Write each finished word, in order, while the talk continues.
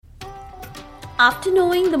After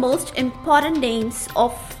knowing the most important names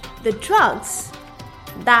of the drugs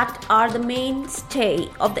that are the mainstay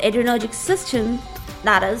of the adrenergic system,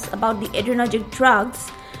 that is about the adrenergic drugs,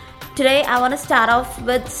 today I want to start off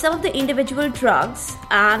with some of the individual drugs,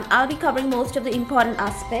 and I'll be covering most of the important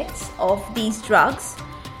aspects of these drugs.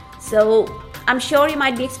 So I'm sure you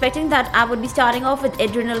might be expecting that I would be starting off with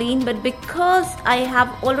adrenaline, but because I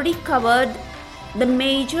have already covered the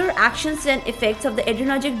major actions and effects of the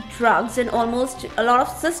adrenergic drugs in almost a lot of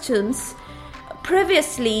systems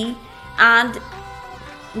previously, and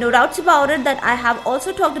no doubts about it that I have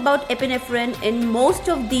also talked about epinephrine in most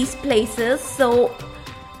of these places, so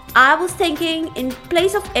I was thinking in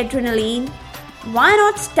place of adrenaline, why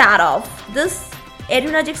not start off this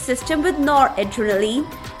adrenergic system with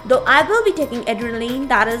noradrenaline, though I will be taking adrenaline,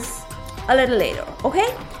 that is a little later,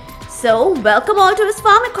 okay? So, welcome all to this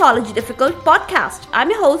Pharmacology Difficult podcast. I'm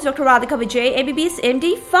your host, Dr. Radhika Vijay, MBBS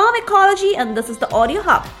MD, Pharmacology, and this is the audio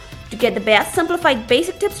hub to get the best simplified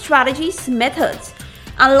basic tips, strategies, methods,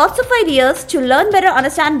 and lots of ideas to learn better,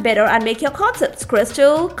 understand better, and make your concepts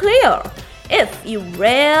crystal clear. If you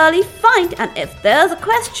really find and if there's a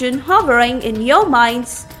question hovering in your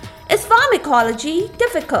minds, is pharmacology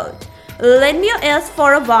difficult? Lend me your ears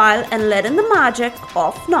for a while and let in the magic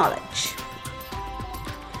of knowledge.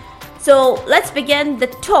 So let's begin the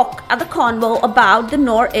talk and the convo about the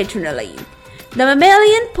noradrenaline. The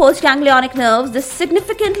mammalian postganglionic nerves, they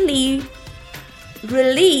significantly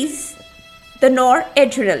release the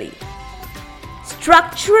noradrenaline.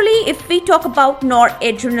 Structurally, if we talk about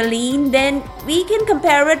noradrenaline, then we can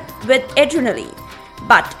compare it with adrenaline.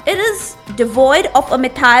 But it is devoid of a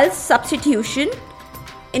methyl substitution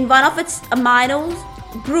in one of its amino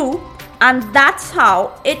group, and that's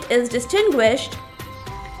how it is distinguished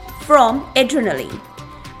from adrenaline.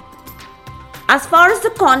 As far as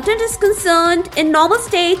the content is concerned, in normal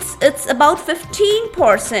states, it's about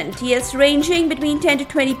 15%. Yes, ranging between 10 to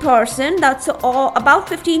 20%. That's about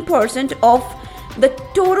 15% of the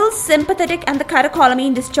total sympathetic and the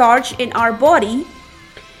catecholamine discharge in our body.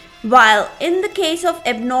 While in the case of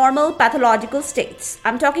abnormal pathological states,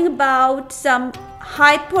 I'm talking about some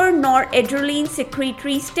hypernoradrenaline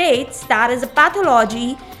secretory states, that is a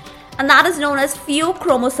pathology, and that is known as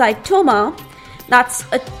pheochromocytoma. That's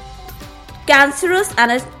a cancerous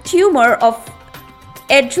and a tumor of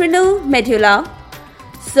adrenal medulla.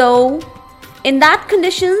 So in that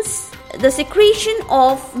conditions, the secretion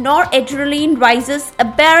of noradrenaline rises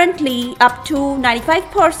aberrantly up to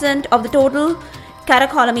 95% of the total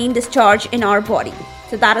catecholamine discharge in our body.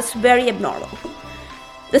 So that is very abnormal.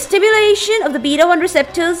 The stimulation of the beta-1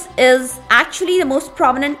 receptors is actually the most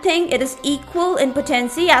prominent thing. It is equal in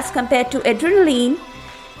potency as compared to adrenaline,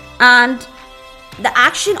 and the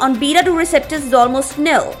action on beta-2 receptors is almost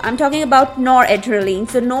nil. I'm talking about noradrenaline.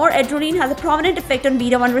 So noradrenaline has a prominent effect on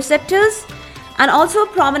beta-1 receptors and also a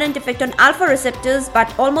prominent effect on alpha receptors,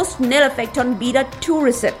 but almost nil effect on beta-2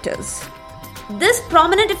 receptors. This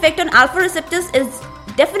prominent effect on alpha receptors is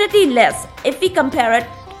definitely less if we compare it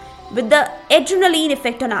with the adrenaline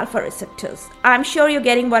effect on alpha receptors. I'm sure you're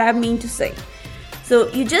getting what I mean to say. So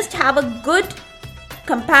you just have a good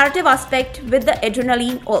comparative aspect with the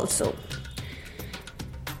adrenaline also.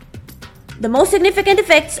 The most significant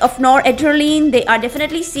effects of noradrenaline, they are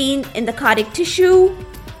definitely seen in the cardiac tissue.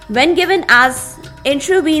 When given as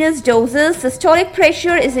intravenous doses, systolic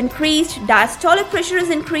pressure is increased, diastolic pressure is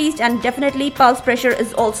increased, and definitely pulse pressure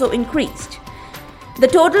is also increased. The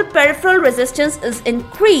total peripheral resistance is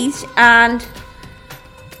increased, and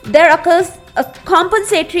there occurs a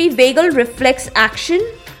compensatory vagal reflex action,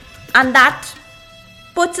 and that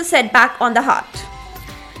puts a setback on the heart.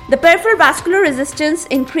 The peripheral vascular resistance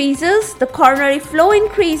increases, the coronary flow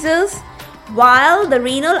increases, while the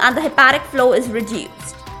renal and the hepatic flow is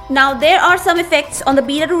reduced. Now, there are some effects on the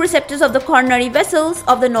beta-2 receptors of the coronary vessels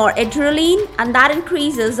of the noradrenaline, and that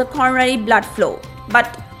increases the coronary blood flow.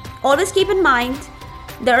 But always keep in mind,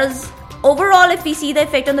 there is overall, if we see the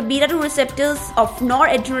effect on the beta-2 receptors of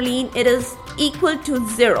noradrenaline, it is equal to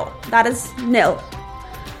 0. That is nil.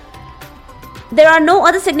 There are no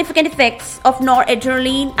other significant effects of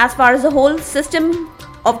noradrenaline as far as the whole system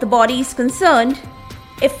of the body is concerned.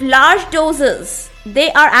 If large doses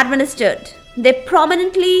they are administered, they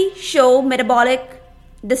prominently show metabolic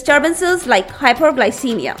disturbances like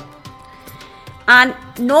hyperglycemia. And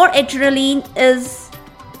noradrenaline is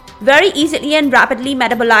very easily and rapidly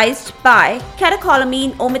metabolized by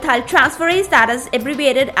catecholamine O-methyl transferase, that is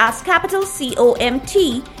abbreviated as capital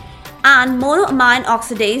COMT, and monoamine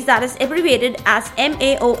oxidase, that is abbreviated as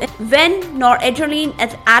MAO, when noradrenaline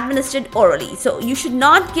is administered orally. So you should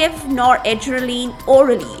not give noradrenaline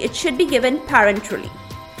orally, it should be given parenterally.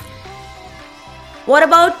 What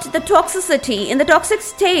about the toxicity? In the toxic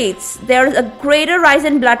states, there is a greater rise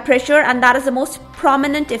in blood pressure, and that is the most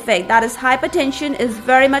prominent effect. That is, hypertension is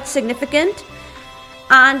very much significant.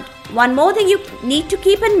 And one more thing you need to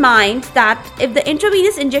keep in mind, that if the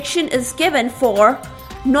intravenous injection is given for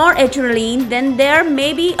noradrenaline, then there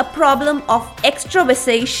may be a problem of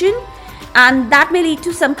extravasation, and that may lead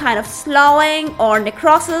to some kind of sloughing or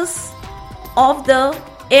necrosis of the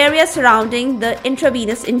area surrounding the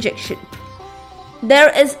intravenous injection.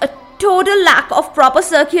 There is a total lack of proper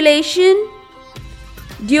circulation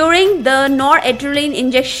during the noradrenaline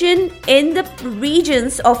injection in the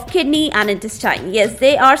regions of kidney and intestine. Yes,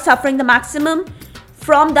 they are suffering the maximum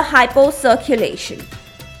from the hypocirculation.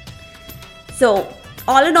 So,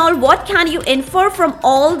 all in all, what can you infer from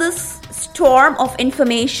all this storm of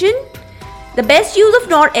information? The best use of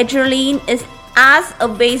noradrenaline is as a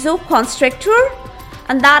vasoconstrictor,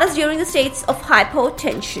 and that is during the states of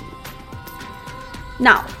hypotension.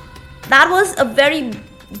 Now, that was a very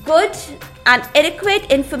good and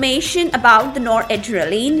adequate information about the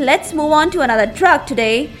noradrenaline. Let's move on to another drug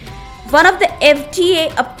today. One of the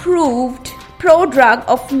FDA approved prodrug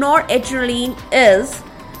of noradrenaline is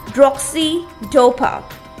droxidopa,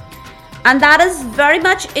 and that is very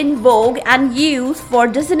much in vogue and used for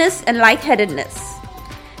dizziness and lightheadedness.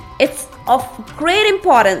 It's of great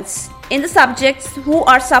importance in the subjects who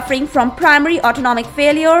are suffering from primary autonomic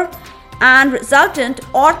failure and resultant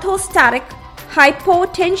orthostatic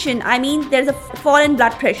hypotension. I mean, there's a fall in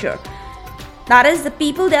blood pressure. That is, the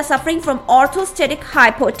people, they are suffering from orthostatic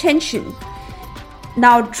hypotension.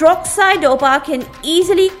 Now, droxidopa can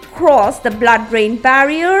easily cross the blood-brain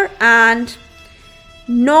barrier, and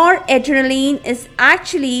noradrenaline is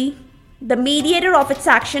actually the mediator of its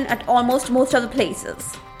action at almost most of the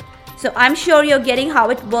places. So I'm sure you're getting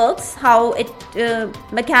how it works, how it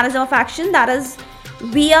mechanism of action, that is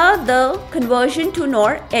via the conversion to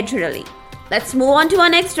noradrenaline. Let's move on to our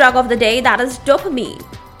next drug of the day, that is dopamine.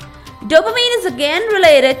 Dopamine is again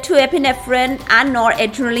related to epinephrine and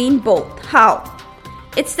noradrenaline both. How?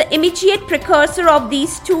 It's the immediate precursor of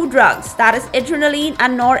these two drugs, that is adrenaline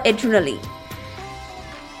and noradrenaline.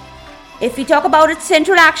 If we talk about its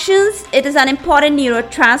central actions, it is an important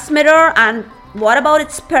neurotransmitter. And what about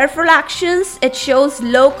its peripheral actions? It shows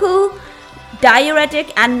local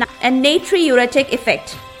diuretic and natriuretic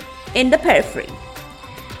effect in the periphery.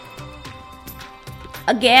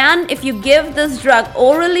 Again, if you give this drug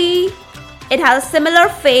orally, it has a similar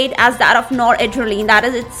fate as that of noradrenaline. That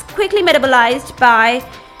is, it's quickly metabolized by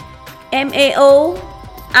MAO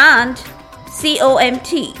and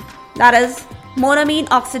COMT. That is monoamine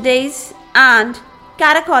oxidase and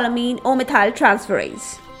catecholamine O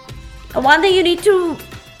methyltransferase. One thing you need to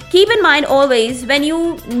keep in mind always when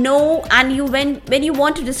you know and when you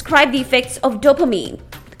want to describe the effects of dopamine,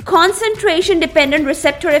 concentration dependent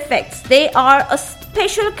receptor effects, they are a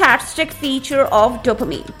special characteristic feature of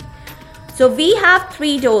dopamine. So we have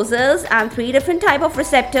 3 doses and 3 different type of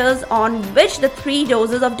receptors on which the 3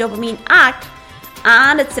 doses of dopamine act,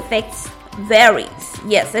 and its effects varies.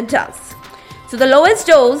 Yes, it does. So the lowest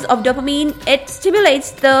dose of dopamine, it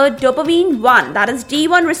stimulates the dopamine 1, that is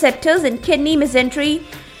D1 receptors in kidney, mesentery,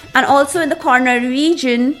 and also in the coronary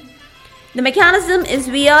region. The mechanism is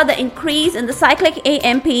via the increase in the cyclic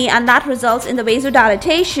AMP, and that results in the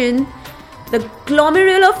vasodilatation. The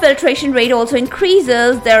glomerular filtration rate also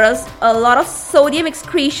increases. There is a lot of sodium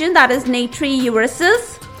excretion, that is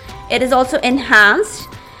natriuresis. It is also enhanced,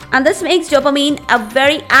 and this makes dopamine a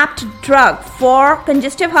very apt drug for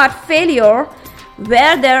congestive heart failure,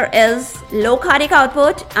 where there is low cardiac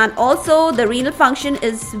output and also the renal function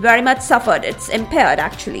is very much suffered. It's impaired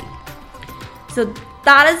actually. So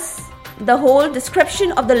that is the whole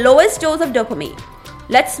description of the lowest dose of dopamine.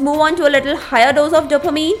 Let's move on to a little higher dose of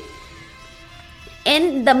dopamine.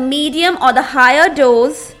 In the medium or the higher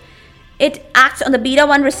dose, it acts on the beta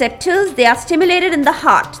 1 receptors. They are stimulated in the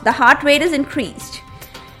heart. The heart rate is increased.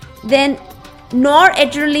 Then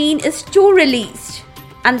noradrenaline is too released,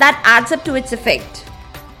 and that adds up to its effect.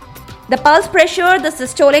 The pulse pressure, the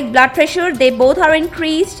systolic blood pressure, they both are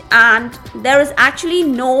increased, and there is actually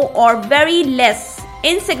no or very less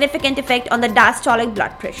insignificant effect on the diastolic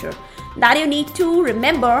blood pressure. That you need to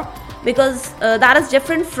remember, because that is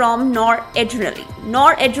different from noradrenaline.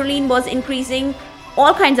 Noradrenaline was increasing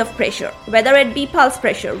all kinds of pressure, whether it be pulse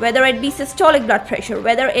pressure, whether it be systolic blood pressure,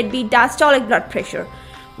 whether it be diastolic blood pressure,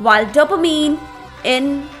 while dopamine,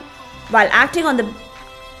 while acting on the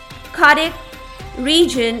cardiac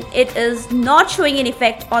region, it is not showing an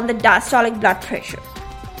effect on the diastolic blood pressure.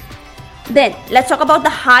 Then let's talk about the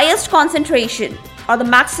highest concentration or the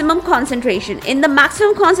maximum concentration. In the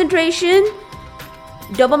maximum concentration,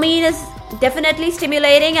 Dopamine is definitely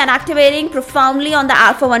stimulating and activating profoundly on the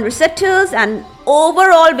alpha-1 receptors, and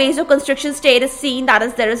overall vasoconstriction state is seen, that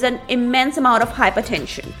is, there is an immense amount of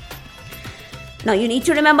hypertension. Now you need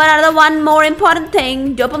to remember another one more important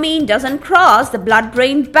thing: dopamine doesn't cross the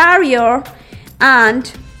blood-brain barrier,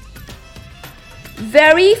 and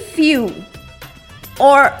very few,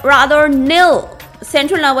 or rather nil,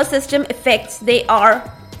 central nervous system effects, they are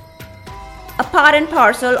a part and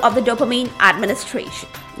parcel of the dopamine administration.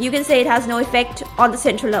 You can say it has no effect on the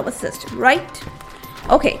central nervous system, right?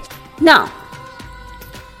 Okay, now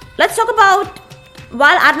let's talk about,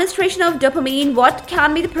 while administration of dopamine, what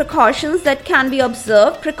can be the precautions that can be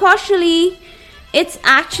observed. Precautionally, it's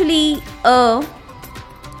actually a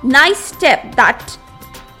nice step that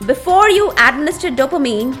before you administer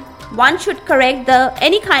dopamine, one should correct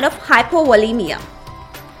any kind of hypovolemia.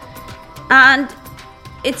 And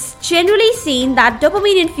it's generally seen that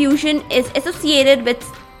dopamine infusion is associated with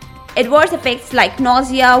adverse effects like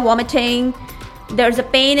nausea, vomiting, there's a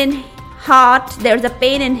pain in heart, there's a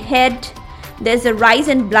pain in head, there's a rise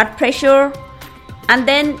in blood pressure, and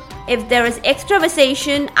then if there is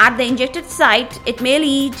extravasation at the injected site, it may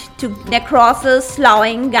lead to necrosis,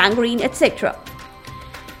 sloughing, gangrene, etc.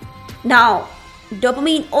 Now,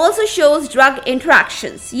 dopamine also shows drug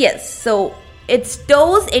interactions. Yes, so its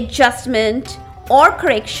dose adjustment or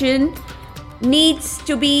correction needs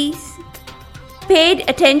to be paid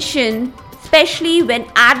attention, especially when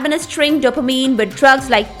administering dopamine with drugs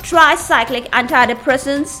like tricyclic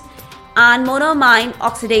antidepressants and monoamine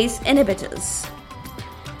oxidase inhibitors.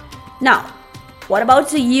 Now, what about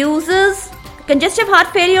the uses? Congestive heart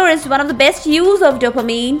failure is one of the best use of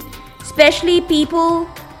dopamine, especially people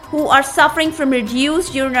who are suffering from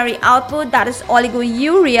reduced urinary output, that is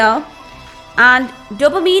oliguria. And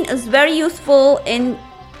dopamine is very useful in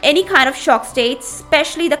any kind of shock states,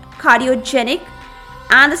 especially the cardiogenic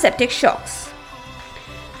and the septic shocks.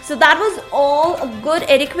 So that was all a good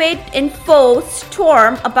adequate info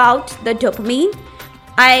storm about the dopamine.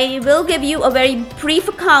 I will give you a very brief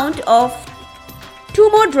account of two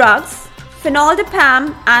more drugs,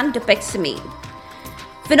 FENOLDOPAM and DOPEXAMINE.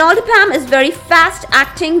 FENOLDOPAM is very fast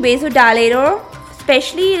acting vasodilator,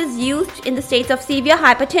 especially it is used in the states of severe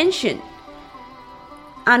hypertension.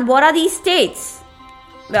 And what are these states?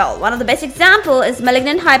 Well, one of the best examples is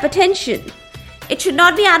malignant hypertension. It should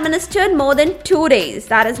not be administered more than 2 days,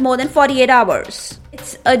 that is more than 48 hours.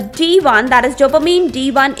 It's a D1, that is dopamine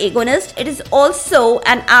D1 agonist. It is also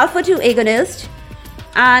an alpha-2 agonist,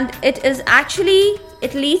 and it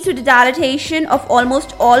leads to the dilatation of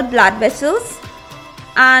almost all blood vessels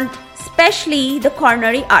and especially the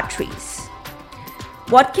coronary arteries.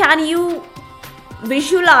 What can you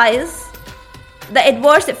visualize the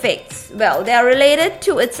adverse effects? Well, they are related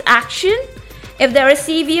to its action. If there is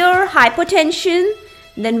severe hypotension,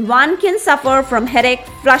 then one can suffer from headache,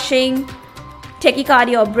 flushing,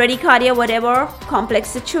 tachycardia or bradycardia, whatever complex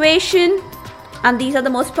situation. And these are the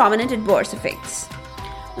most prominent adverse effects.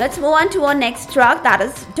 Let's move on to our next drug, that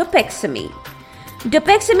is DOPEXAMINE.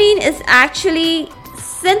 DOPEXAMINE is actually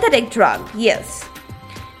synthetic drug, yes.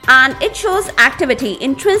 And it shows activity,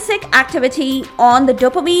 intrinsic activity on the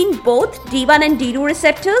dopamine, both D1 and D2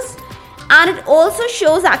 receptors. And it also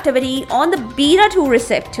shows activity on the beta-2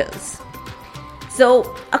 receptors.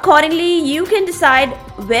 So accordingly, you can decide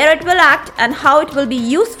where it will act and how it will be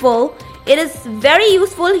useful. It is very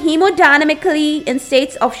useful hemodynamically in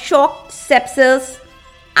states of shock, sepsis,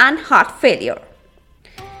 and heart failure.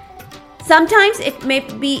 Sometimes it may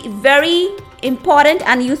be very important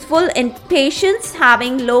and useful in patients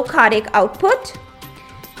having low cardiac output.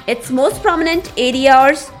 Its most prominent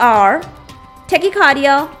ADRs are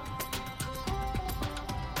tachycardia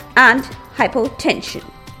and hypotension.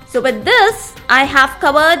 So with this, I have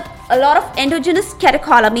covered a lot of endogenous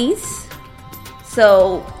catecholamines.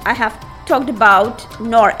 So I have talked about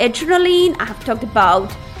noradrenaline, I have talked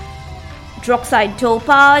about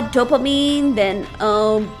droxidopa, dopamine, then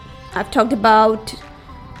I've talked about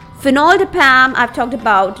FENOLDOPAM, I've talked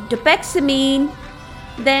about DOPEXAMINE.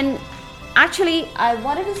 Then actually I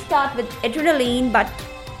wanted to start with adrenaline, but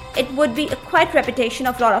it would be a quite repetition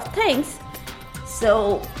of a lot of things.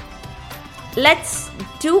 So let's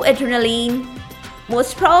do adrenaline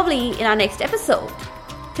most probably in our next episode.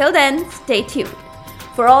 Till then, stay tuned.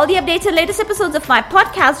 For all the updates and latest episodes of my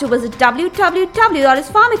podcast, do visit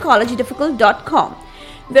www.pharmacologydifficult.com,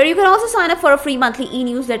 where you can also sign up for a free monthly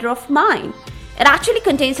e-newsletter of mine. It actually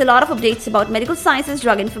contains a lot of updates about medical sciences,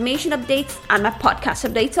 drug information updates, and my podcast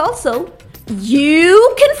updates also.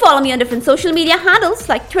 You can follow me on different social media handles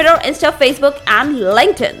like Twitter, Insta, Facebook, and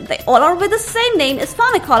LinkedIn. They all are with the same name as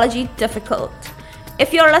Pharmacology Difficult.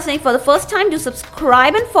 If you're listening for the first time, do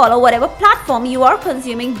subscribe and follow whatever platform you are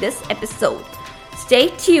consuming this episode. Stay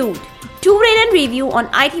tuned. Do rate and review on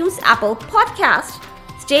iTunes, Apple Podcast.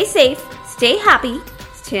 Stay safe, stay happy,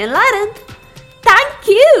 stay enlightened. Thank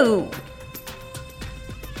you.